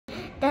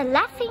The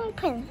Laughing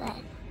Princess.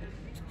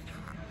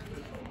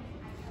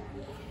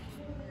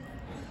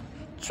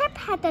 Chip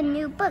had a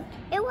new book.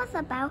 It was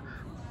about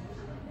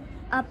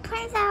a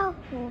princess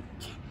who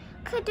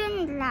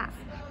couldn't laugh.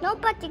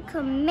 Nobody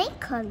could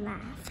make her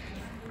laugh.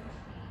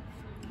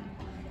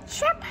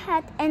 Chip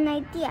had an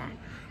idea.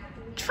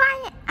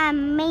 Try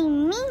and make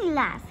me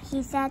laugh,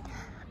 he said.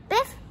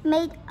 Biff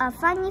made a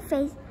funny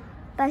face,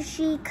 but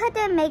she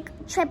couldn't make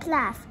Chip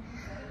laugh.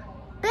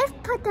 Biff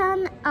put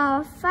on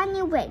a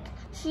funny wig.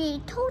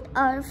 She told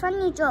a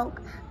funny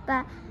joke,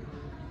 but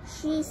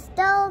she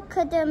still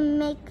couldn't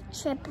make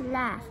Chip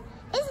laugh.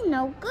 It's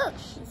no good,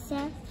 she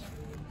said.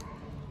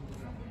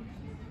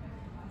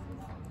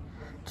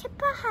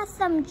 Kipper had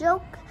some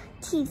joke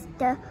teeth.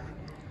 The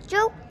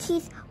joke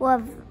teeth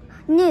were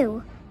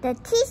new. The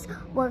teeth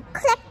were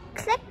click,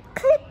 click,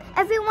 click.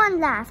 Everyone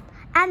laughed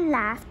and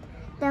laughed.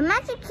 The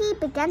magic key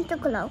began to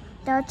glow.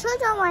 The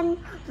children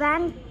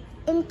ran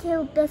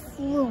into Biff's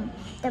room.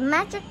 The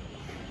magic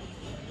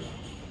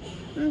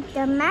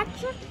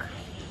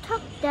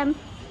took them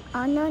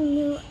on a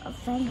new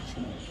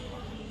adventure.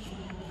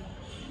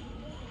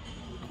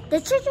 The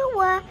children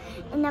were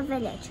in a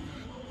village.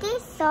 They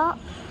saw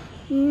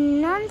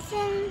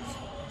nonsense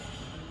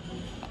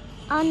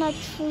on a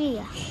tree.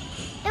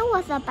 It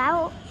was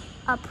about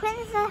a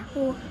princess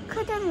who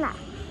couldn't laugh.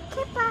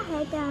 Kipper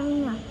had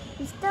an idea.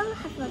 You still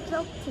have a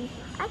joke teeth.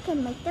 I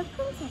can make the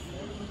princess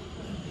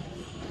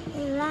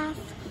laugh,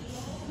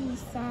 he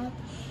said.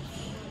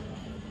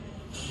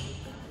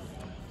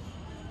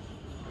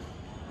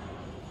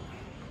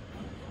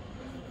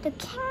 The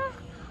king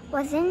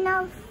was in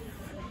the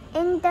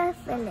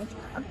village.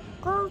 A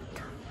girl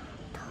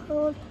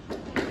told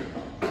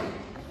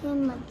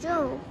him a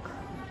joke.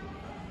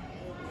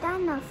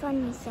 That's not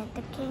funny, said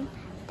the king.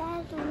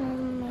 That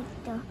won't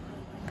make the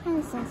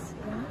princess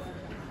laugh.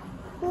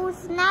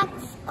 Who's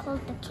next?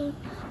 Called the king.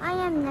 I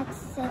am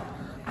next, said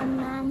a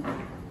man.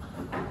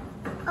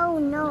 Oh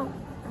no,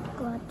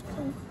 God,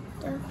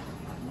 the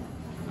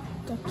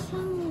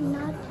king,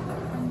 not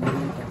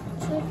another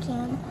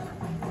chicken.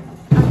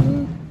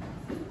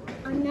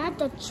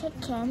 Another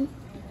chicken.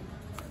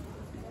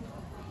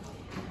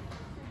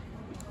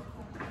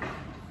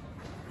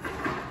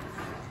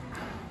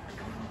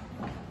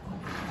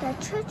 The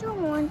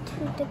children went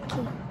to the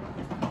king.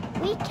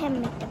 We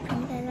can make the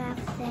princess laugh,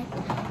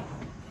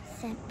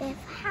 said Biff.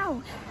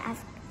 How?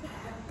 Asked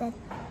the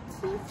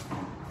teeth.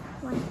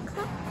 Went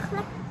click,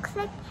 click,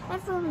 click.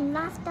 Everyone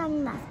laughed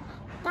and laughed.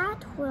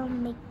 That will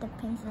make the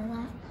princess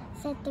laugh,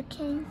 said the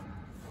king.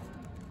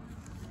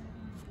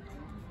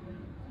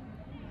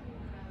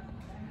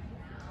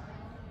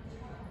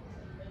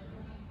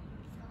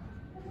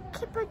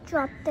 Kipper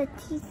dropped the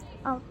teeth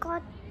or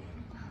got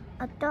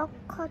a dog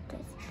caught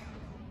it.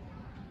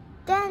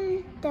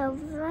 Then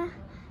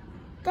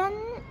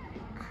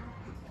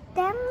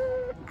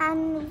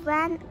and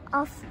ran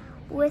off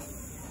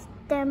with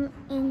them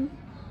in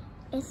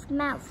its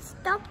mouth.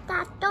 Stop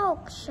that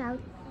dog,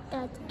 shouted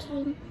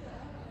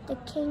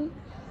the king.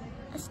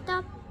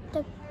 Stop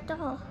the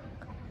dog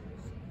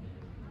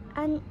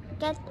and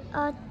get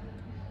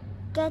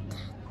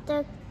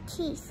the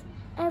teeth.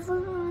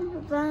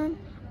 Everyone ran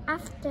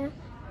after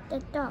the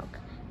dog.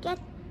 Get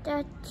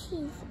the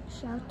teeth,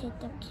 shouted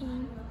the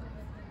king.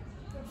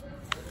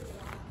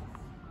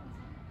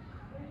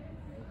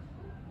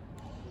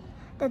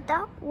 The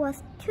dog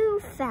was too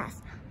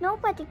fast.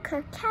 Nobody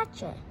could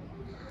catch it.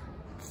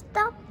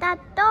 Stop that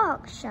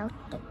dog,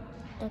 shouted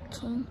the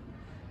king.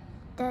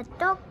 The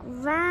dog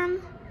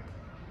ran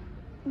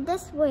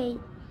this way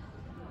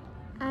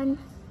and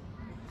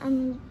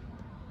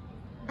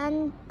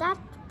that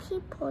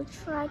people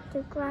tried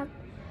to grab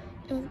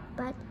it,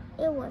 but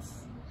it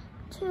was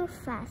too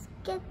fast.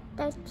 Get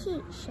the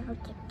key,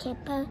 shouted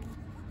Kipper.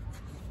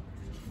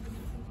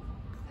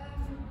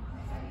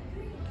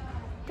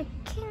 The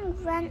king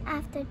ran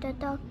after the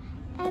dog.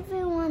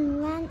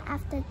 Everyone ran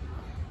after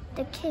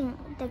the king.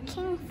 The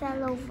king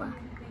fell over.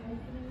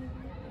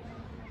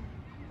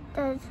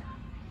 The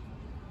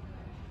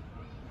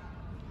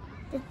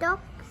dog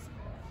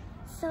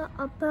saw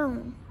a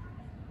bone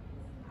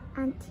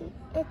and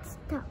it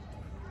stopped.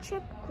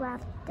 Chip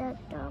grabbed the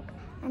dog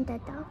and the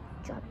dog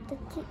dropped the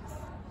teeth.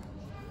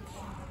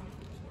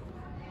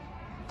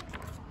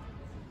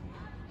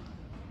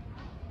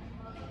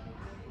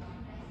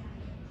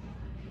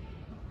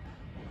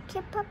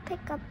 Kipper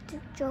picked up the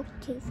joke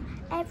teeth.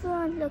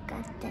 Everyone looked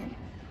at them.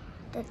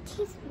 The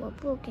teeth were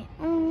broken.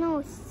 Oh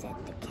no, said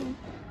the king.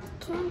 The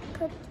king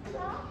put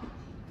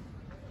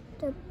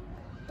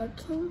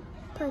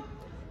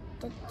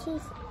the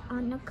teeth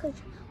on a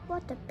cushion.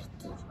 What a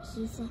pity,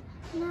 he said.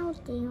 Now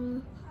they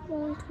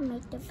won't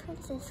make the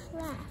princess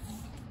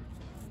laugh.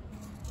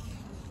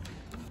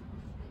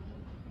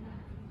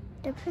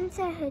 The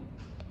princess heard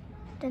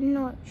the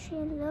noise. She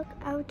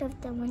looked out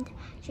of the window.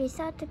 She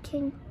saw the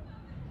king.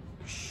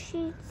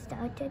 She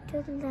started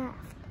to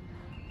laugh.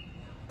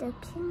 The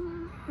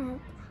king had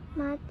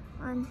mud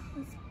on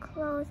his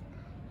clothes.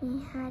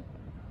 He had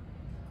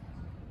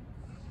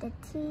the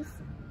teeth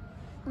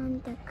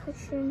on the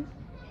cushion.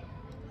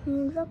 He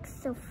looked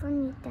so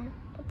funny that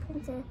the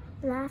princess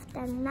laughed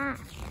and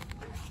laughed.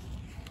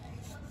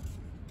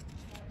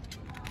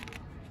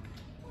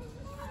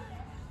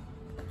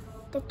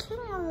 The king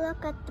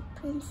looked at the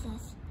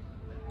princess.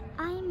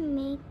 I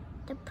made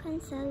the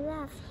princess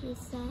laugh, he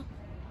said.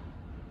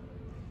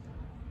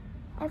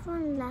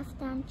 Everyone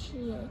laughed and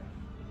cheered.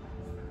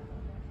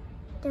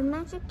 The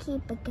magic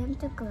key began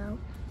to glow.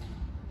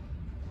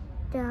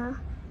 The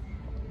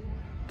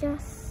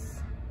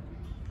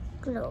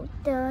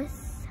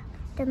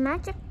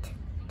magic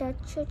took the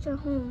children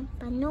home,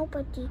 but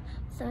nobody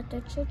saw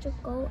the children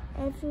go.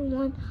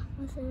 Everyone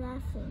was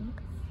laughing.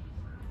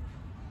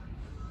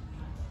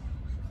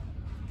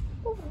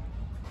 Ooh,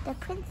 the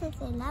princess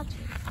is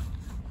laughing.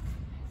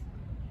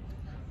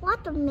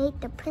 What made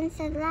the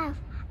princess laugh?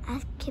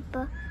 Asked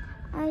Kipper.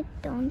 I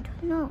don't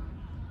know,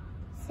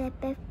 said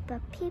Biff,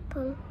 but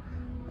people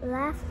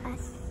laugh at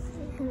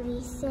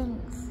silly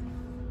things.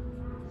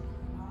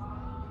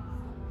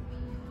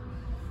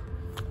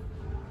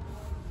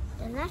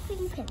 The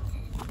Laughing Princess.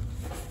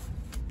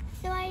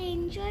 So I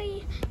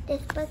enjoy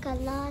this book a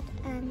lot,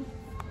 and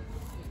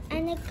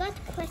it got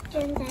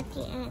questions at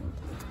the end.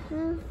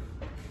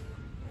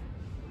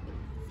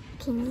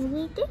 Can you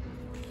read it?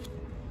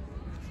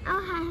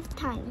 I'll have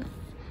time.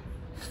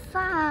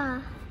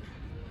 5,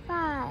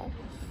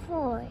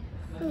 4,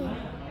 3,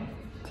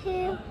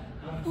 2,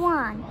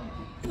 1,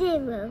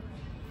 0.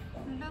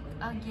 Look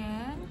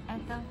again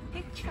at the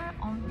picture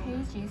on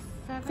pages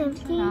 7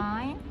 to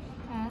 9.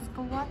 Ask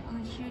what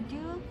would you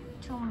do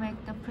to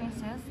make the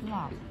princess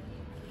laugh.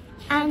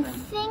 And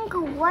think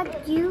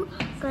what you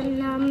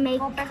gonna make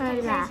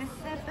her laugh.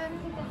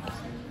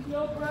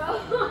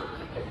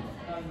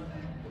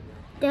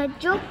 The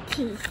joke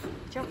teeth.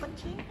 Joke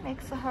teeth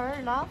makes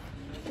her laugh?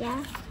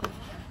 Yeah.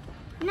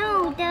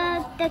 No,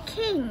 the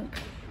king.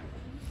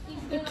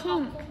 The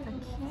king.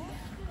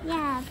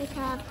 Yeah,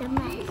 because of the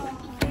mask.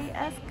 They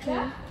ask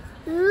her,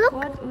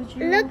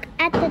 Look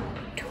at the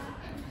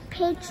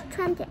page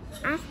 20.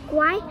 Ask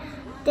why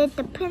did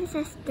the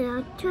princess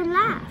start to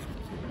laugh?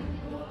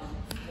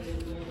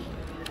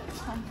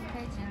 On to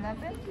page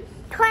 11.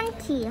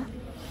 20.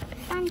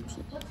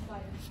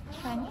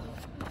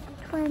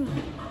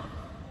 20.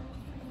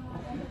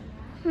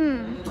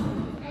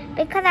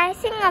 Because I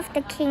think of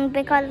the king,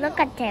 because look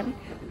at him.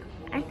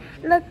 And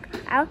look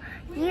out.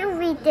 You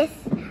read this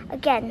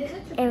again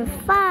in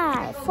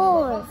 5,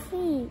 4,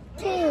 3,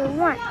 2,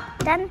 1.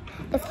 Then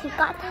if you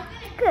got it,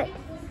 good.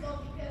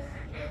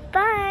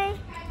 Bye.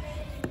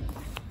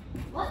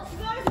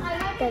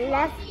 The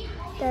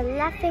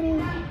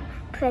Laughing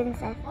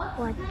Princess.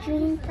 What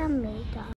dreams are made of.